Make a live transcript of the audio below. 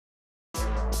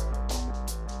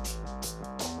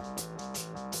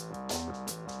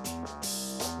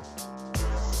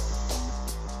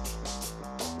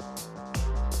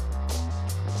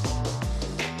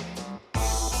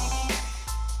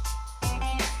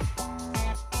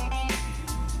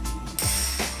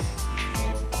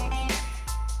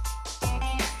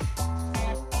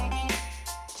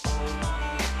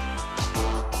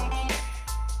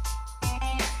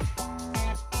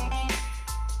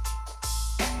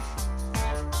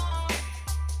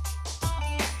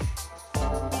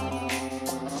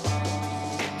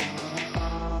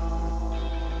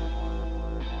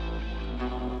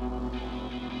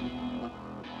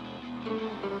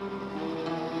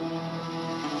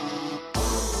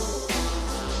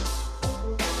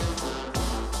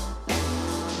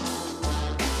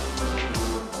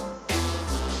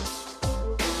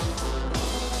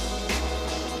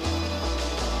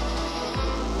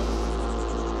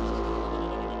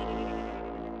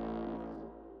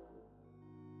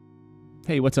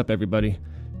Hey, what's up everybody?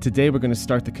 Today we're going to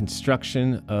start the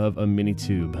construction of a mini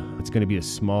tube. It's going to be a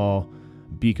small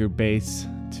beaker base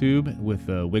tube with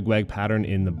a wigwag pattern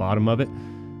in the bottom of it.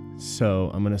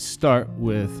 So I'm going to start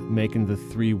with making the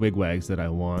 3 wigwags that I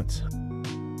want.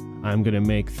 I'm going to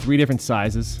make 3 different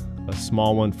sizes, a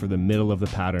small one for the middle of the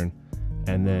pattern,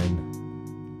 and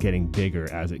then getting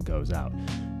bigger as it goes out.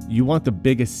 You want the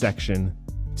biggest section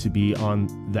to be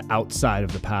on the outside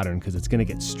of the pattern because it's going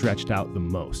to get stretched out the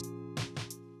most.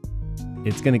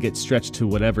 It's going to get stretched to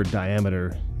whatever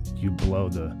diameter you blow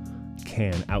the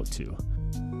can out to.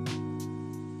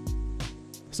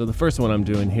 So the first one I'm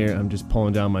doing here, I'm just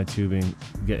pulling down my tubing,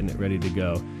 getting it ready to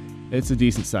go. It's a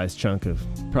decent sized chunk of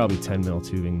probably 10 mil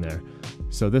tubing there.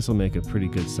 So this will make a pretty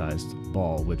good sized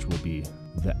ball, which will be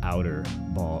the outer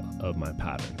ball of my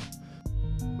pattern.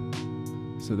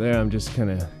 So there I'm just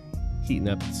kind of heating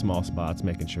up the small spots,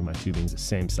 making sure my tubing's the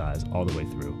same size all the way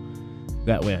through.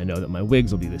 That way I know that my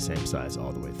wigs will be the same size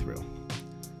all the way through.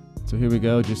 So here we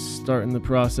go, just starting the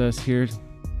process here,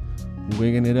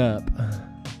 wigging it up.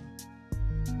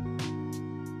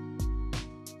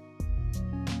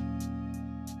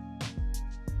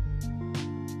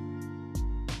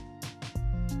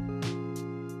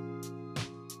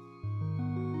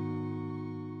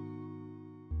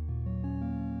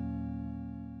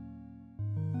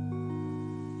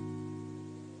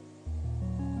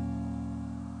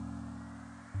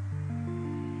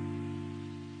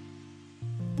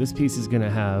 This piece is going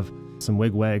to have some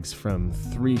wigwags from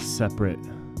 3 separate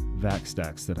vac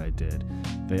stacks that I did.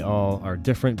 They all are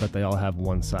different, but they all have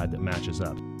one side that matches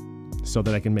up, so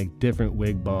that I can make different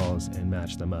wig balls and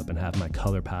match them up and have my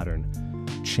color pattern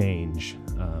change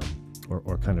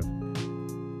or kind of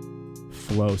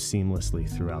flow seamlessly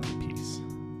throughout the piece.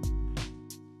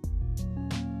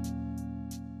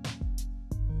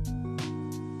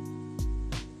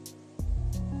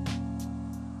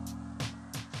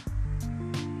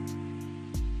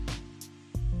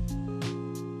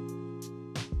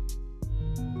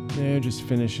 There, just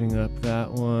finishing up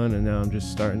that one, and now I'm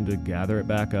just starting to gather it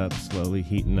back up, slowly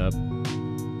heating up,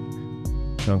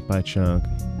 chunk by chunk,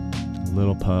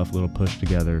 little puff, little push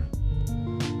together,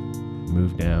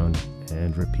 move down,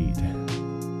 and repeat.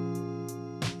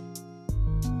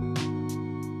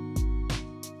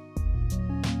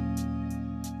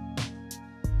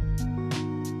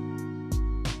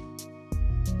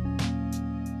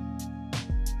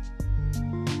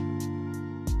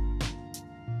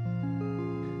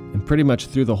 Pretty much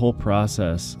through the whole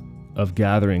process of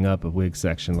gathering up a wig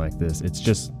section like this, it's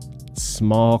just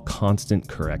small, constant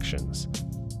corrections.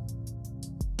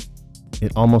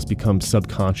 It almost becomes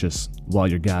subconscious while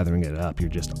you're gathering it up. You're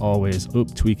just always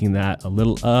tweaking that a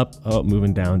little up,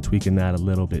 moving down, tweaking that a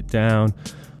little bit down.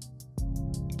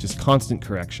 Just constant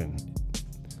correction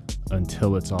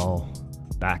until it's all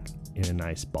back in a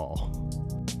nice ball.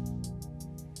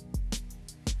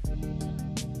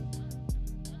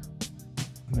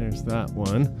 There's that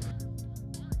one.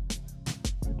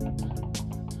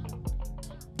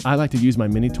 I like to use my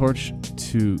mini torch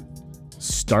to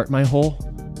start my hole.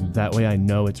 That way I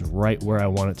know it's right where I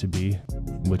want it to be,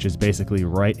 which is basically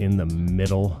right in the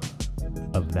middle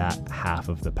of that half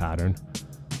of the pattern.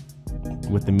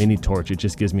 With the mini torch, it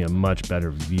just gives me a much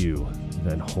better view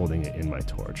than holding it in my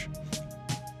torch.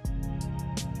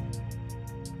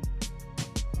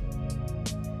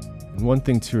 And one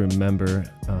thing to remember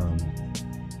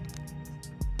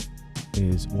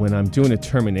is when I'm doing a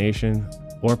termination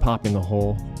or popping a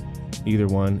hole, either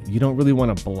one, you don't really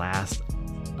want to blast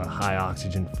a high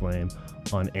oxygen flame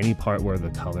on any part where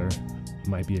the color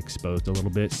might be exposed a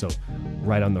little bit. So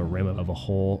right on the rim of a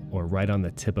hole or right on the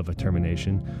tip of a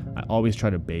termination, I always try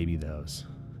to baby those.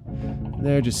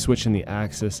 They're just switching the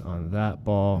axis on that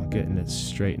ball, getting it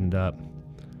straightened up.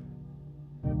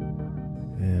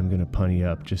 And I'm gonna punny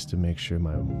up just to make sure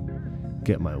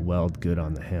get my weld good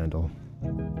on the handle.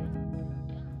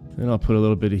 Then I'll put a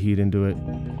little bit of heat into it,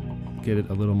 get it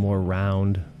a little more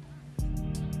round,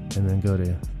 and then go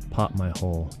to pop my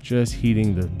hole. Just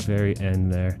heating the very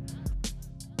end there.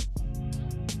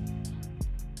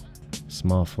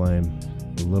 Small flame,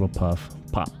 a little puff,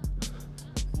 pop.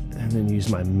 And then use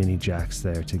my mini jacks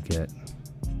there to get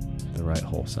the right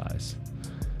hole size.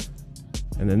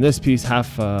 And then this piece, it's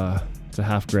a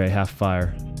half gray, half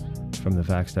fire from the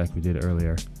vac stack we did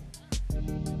earlier.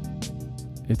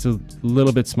 It's a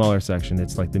little bit smaller section.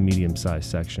 It's like the medium sized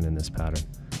section in this pattern.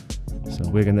 So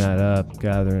wigging that up,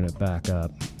 gathering it back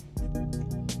up,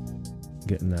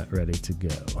 getting that ready to go.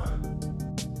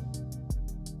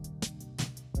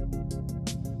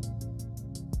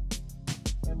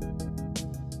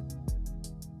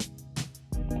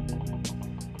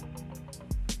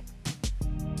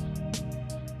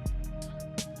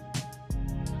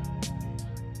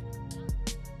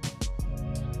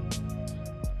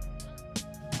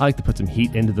 I like to put some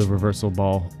heat into the reversal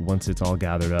ball once it's all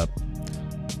gathered up.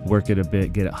 Work it a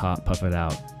bit, get it hot, puff it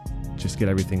out. Just get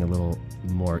everything a little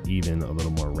more even, a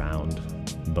little more round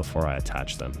before I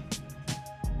attach them.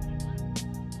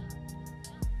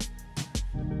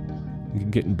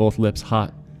 Getting both lips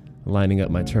hot, lining up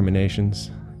my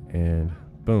terminations, and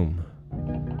boom.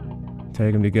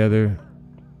 Tag them together,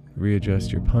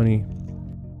 readjust your punny,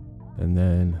 and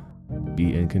then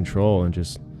be in control and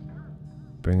just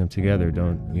bring them together.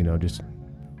 Don't, just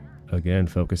again,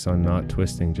 focus on not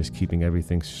twisting, just keeping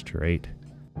everything straight.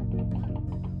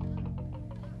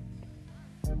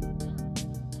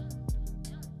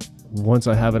 Once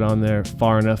I have it on there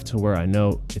far enough to where I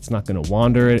know it's not going to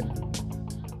wander it,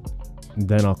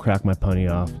 then I'll crack my punny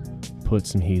off, put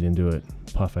some heat into it,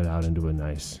 puff it out into a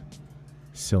nice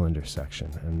cylinder section,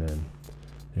 and then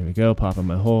there we go, pop in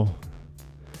my hole.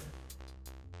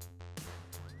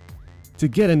 To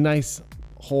get a nice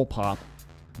hole pop,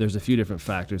 there's a few different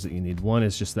factors that you need. One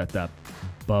is just that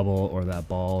bubble or that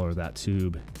ball or that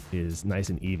tube is nice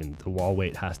and even. The wall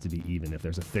weight has to be even. If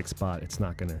there's a thick spot, it's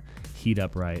not gonna heat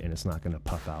up right and it's not gonna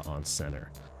puff out on center.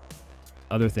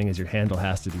 Other thing is your handle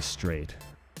has to be straight.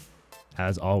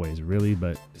 As always, really,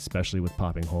 but especially with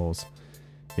popping holes.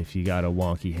 If you got a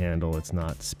wonky handle, it's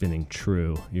not spinning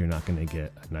true, you're not gonna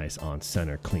get a nice on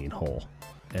center clean hole.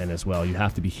 And as well, you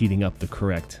have to be heating up the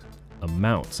correct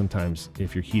amount. Sometimes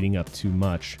if you're heating up too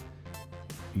much,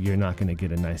 you're not going to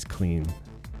get a nice clean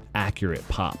accurate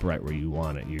pop right where you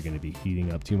want it. You're going to be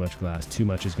heating up too much glass, too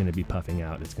much is going to be puffing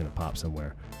out, it's going to pop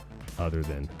somewhere other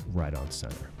than right on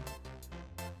center.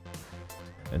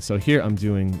 And so here I'm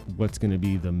doing what's going to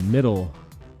be the middle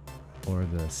or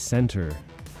the center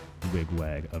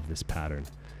wig-wag of this pattern.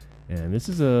 And this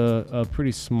is a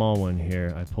pretty small one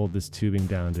here. I pulled this tubing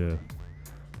down to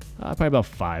probably about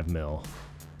 5 mil.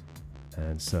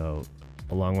 And so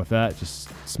along with that, just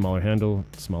smaller handle,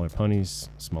 smaller punnies,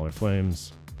 smaller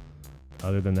flames.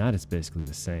 Other than that, it's basically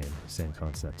the same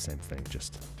concept, same thing,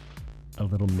 just a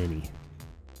little mini.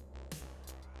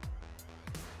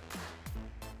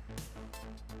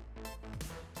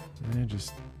 And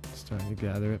just starting to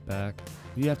gather it back.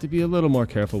 You have to be a little more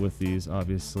careful with these,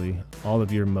 obviously. All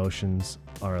of your motions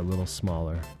are a little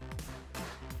smaller.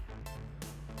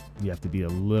 You have to be a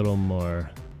little more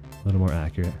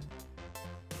accurate.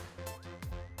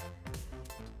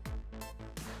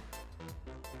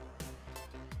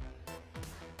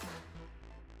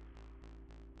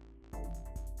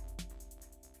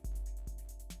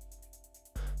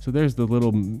 So there's the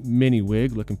little mini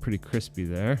wig looking pretty crispy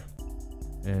there.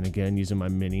 And again, using my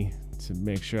mini to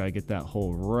make sure I get that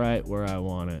hole right where I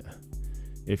want it.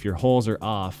 If your holes are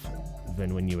off,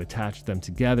 then when you attach them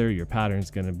together, your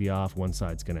pattern's gonna be off. One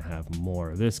side's gonna have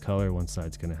more of this color, one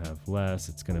side's gonna have less.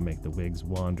 It's gonna make the wigs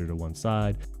wander to one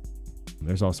side.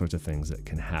 There's all sorts of things that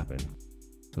can happen.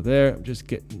 So there, I'm just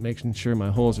making sure my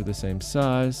holes are the same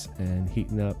size and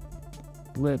heating up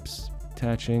lips,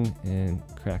 attaching and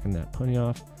cracking that punny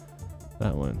off.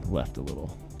 That one left a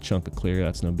little chunk of clear,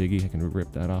 that's no biggie, I can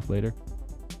rip that off later.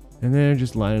 And then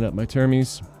just lining up my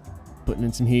termies, putting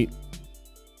in some heat.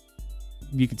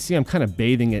 You can see I'm kind of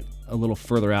bathing it a little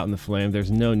further out in the flame. There's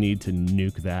no need to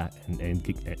nuke that and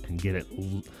get it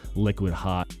liquid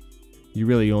hot. You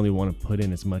really only want to put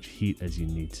in as much heat as you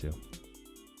need to.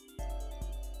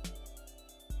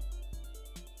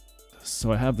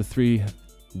 So I have the 3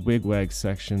 wig-wag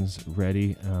sections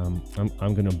ready. I'm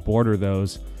going to border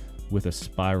those with a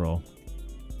spiral.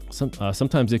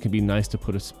 Sometimes it can be nice to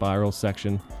put a spiral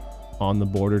section on the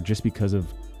border just because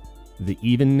of the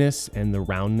evenness and the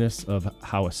roundness of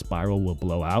how a spiral will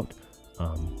blow out.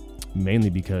 Mainly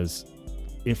because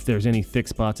if there's any thick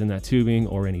spots in that tubing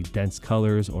or any dense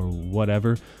colors or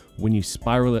whatever, when you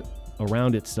spiral it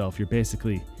around itself, you're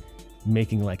basically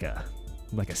making like a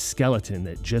skeleton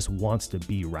that just wants to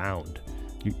be round.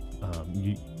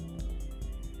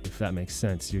 If that makes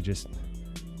sense,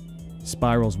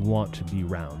 spirals want to be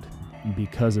round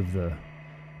because of the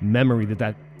memory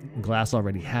that glass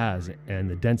already has and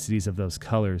the densities of those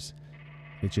colors.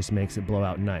 It just makes it blow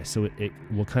out nice. So it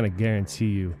will kind of guarantee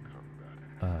you,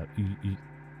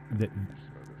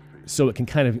 so it can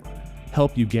kind of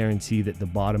help you guarantee that the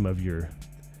bottom of your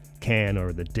can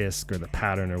or the disc or the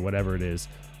pattern or whatever it is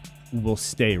will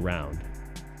stay round.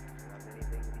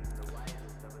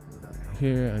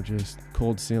 Here I'm just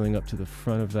cold sealing up to the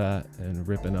front of that and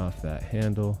ripping off that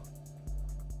handle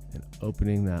and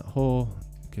opening that hole,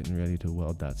 getting ready to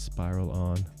weld that spiral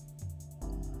on.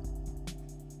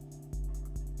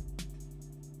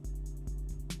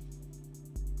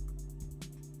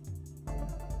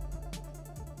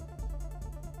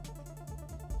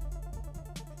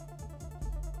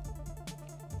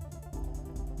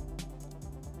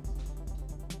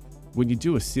 When you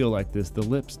do a seal like this, the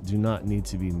lips do not need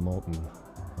to be molten.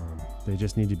 They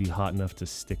just need to be hot enough to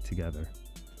stick together.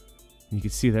 And you can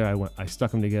see there, I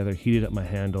stuck them together, heated up my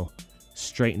handle,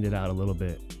 straightened it out a little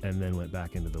bit, and then went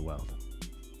back into the weld.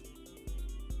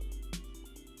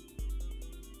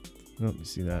 Oh, you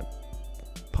see that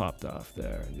popped off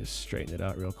there, and just straighten it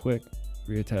out real quick,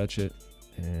 reattach it,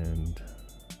 and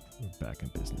we're back in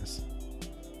business.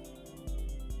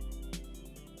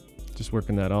 Just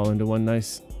working that all into one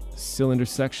nice cylinder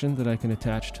section that I can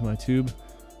attach to my tube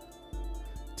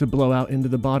to blow out into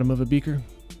the bottom of a beaker.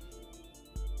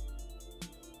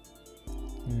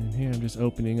 And here I'm just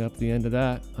opening up the end of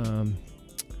that.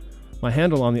 My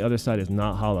handle on the other side is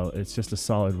not hollow, it's just a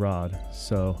solid rod.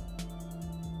 So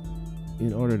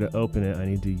in order to open it, I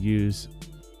need to use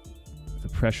the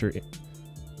pressure.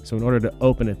 So in order to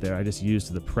open it there, I just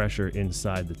used the pressure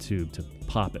inside the tube to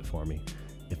pop it for me.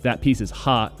 If that piece is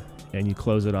hot and you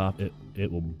close it off,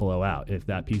 it will blow out. If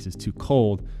that piece is too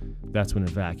cold, that's when it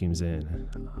vacuums in.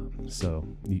 So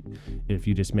if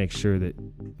you just make sure that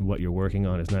what you're working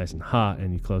on is nice and hot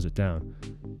and you close it down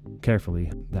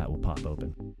carefully, that will pop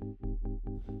open.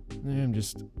 And I'm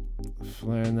just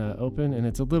flaring that open, and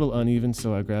it's a little uneven,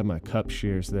 so I grab my cup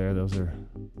shears there. Those are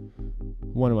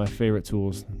one of my favorite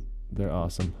tools. They're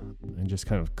awesome. And just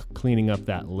kind of cleaning up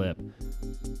that lip.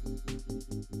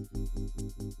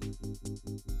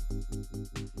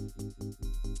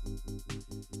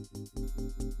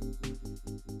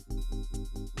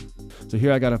 So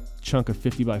here I got a chunk of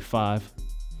 50 by 5.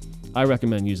 I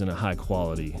recommend using a high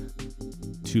quality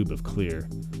tube of clear,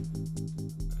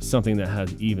 something that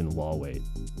has even wall weight.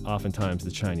 Oftentimes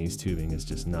the Chinese tubing is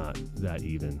just not that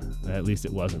even. At least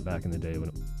it wasn't back in the day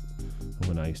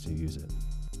when I used to use it.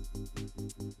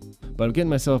 But I'm getting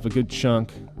myself a good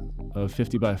chunk of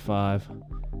 50 by 5,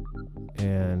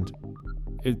 and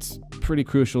it's pretty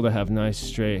crucial to have nice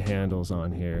straight handles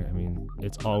on here. I mean,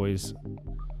 it's always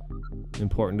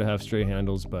important to have straight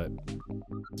handles, but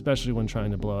especially when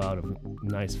trying to blow out a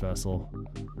nice vessel,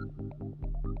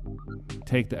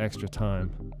 take the extra time.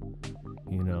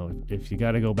 You know, if you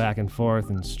got to go back and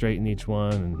forth and straighten each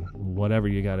one and whatever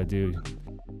you got to do,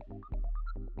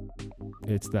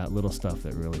 it's that little stuff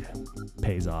that really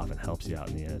pays off and helps you out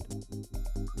in the end.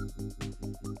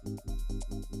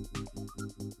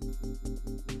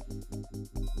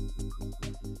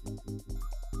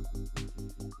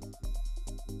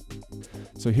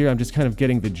 So here I'm just kind of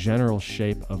getting the general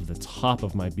shape of the top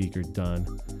of my beaker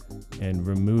done and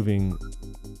removing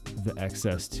the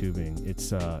excess tubing.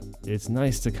 It's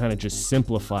nice to kind of just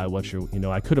simplify what you're,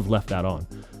 I could have left that on,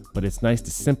 but it's nice to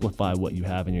simplify what you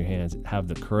have in your hands, have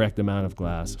the correct amount of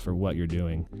glass for what you're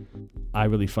doing. I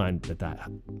really find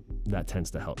that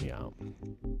tends to help me out.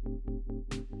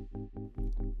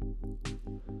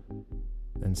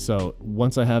 And so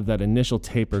once I have that initial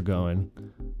taper going,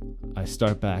 I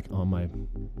start back on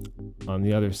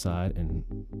the other side and,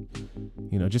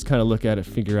 just kind of look at it,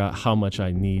 figure out how much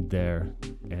I need there.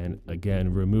 And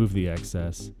again, remove the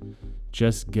excess,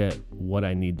 just get what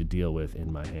I need to deal with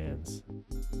in my hands.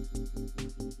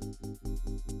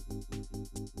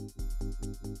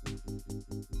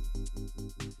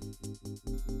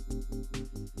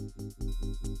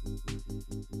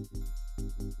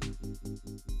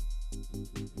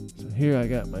 So here I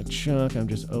got my chunk, I'm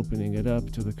just opening it up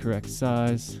to the correct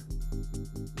size.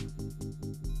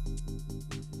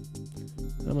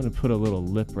 I'm going to put a little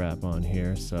lip wrap on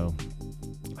here, so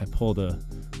I pulled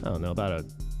about a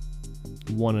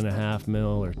 1.5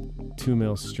 mil or 2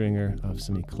 mil stringer of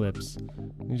some Eclipse.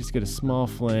 You just get a small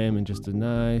flame and just a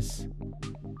nice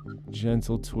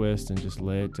gentle twist and just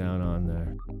lay it down on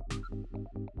there.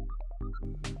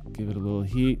 Give it a little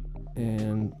heat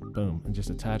and boom, and just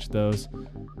attach those.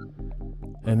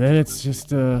 And then it's just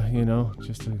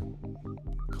just a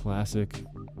classic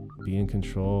be in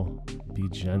control, be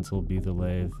gentle, be the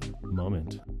lathe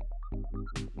moment.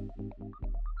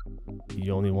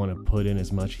 You only want to put in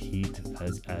as much heat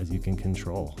as you can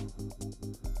control.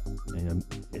 And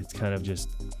it's kind of just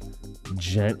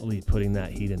gently putting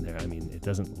that heat in there. I mean, it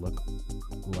doesn't look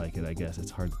like it, I guess.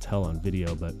 It's hard to tell on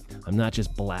video, but I'm not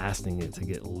just blasting it to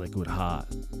get liquid hot.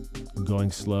 I'm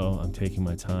going slow, I'm taking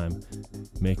my time,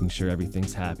 making sure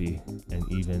everything's happy and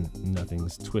even,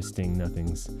 nothing's twisting,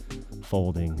 nothing's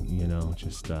folding,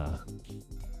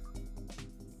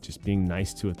 just being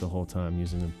nice to it the whole time,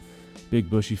 using a big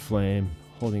bushy flame,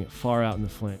 holding it far out in the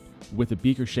flame. With a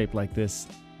beaker shape like this,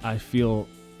 I feel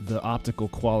the optical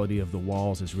quality of the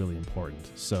walls is really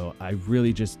important. So I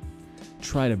really just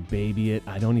try to baby it.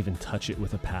 I don't even touch it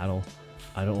with a paddle.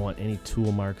 I don't want any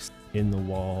tool marks in the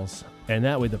walls. And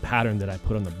that way the pattern that I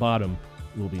put on the bottom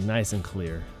will be nice and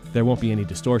clear. There won't be any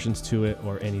distortions to it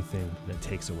or anything that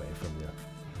takes away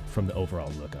from the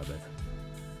overall look of it.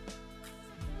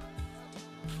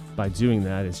 By doing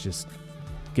that, it's just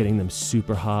getting them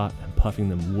super hot and puffing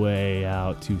them way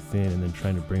out too thin and then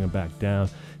trying to bring them back down.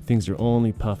 Things are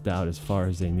only puffed out as far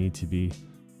as they need to be.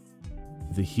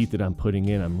 The heat that I'm putting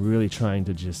in, I'm really trying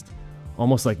to just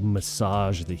almost like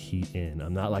massage the heat in.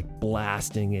 I'm not like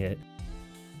blasting it.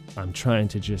 I'm trying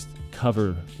to just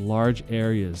cover large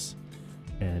areas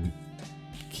and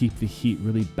keep the heat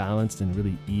really balanced and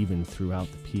really even throughout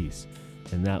the piece.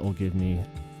 And that will give me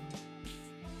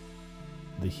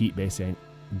the heat base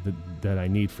that I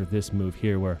need for this move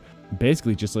here, where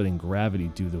basically just letting gravity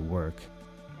do the work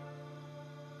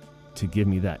to give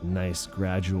me that nice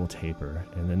gradual taper.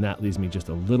 And then that leaves me just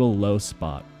a little low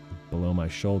spot below my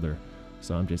shoulder.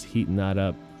 So I'm just heating that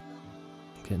up,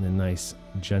 getting a nice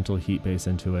gentle heat base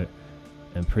into it,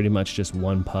 and pretty much just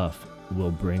one puff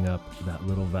will bring up that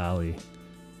little valley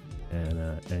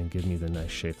and give me the nice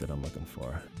shape that I'm looking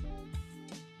for.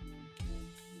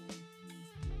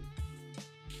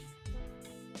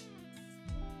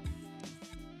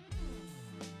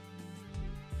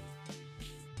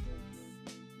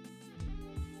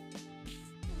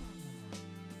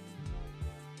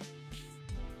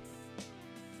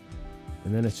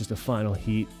 And then it's just a final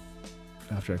heat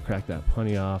after I crack that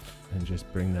punny off and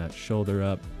just bring that shoulder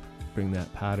up, bring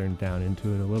that pattern down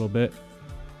into it a little bit.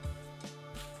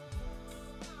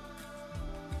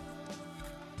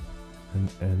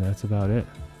 And that's about it.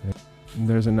 And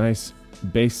there's a nice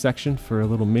base section for a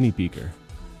little mini beaker.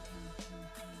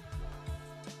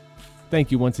 Thank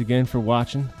you once again for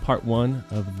watching part 1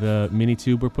 of the mini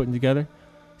tube we're putting together.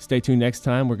 Stay tuned next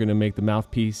time. We're going to make the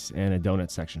mouthpiece and a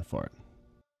donut section for it.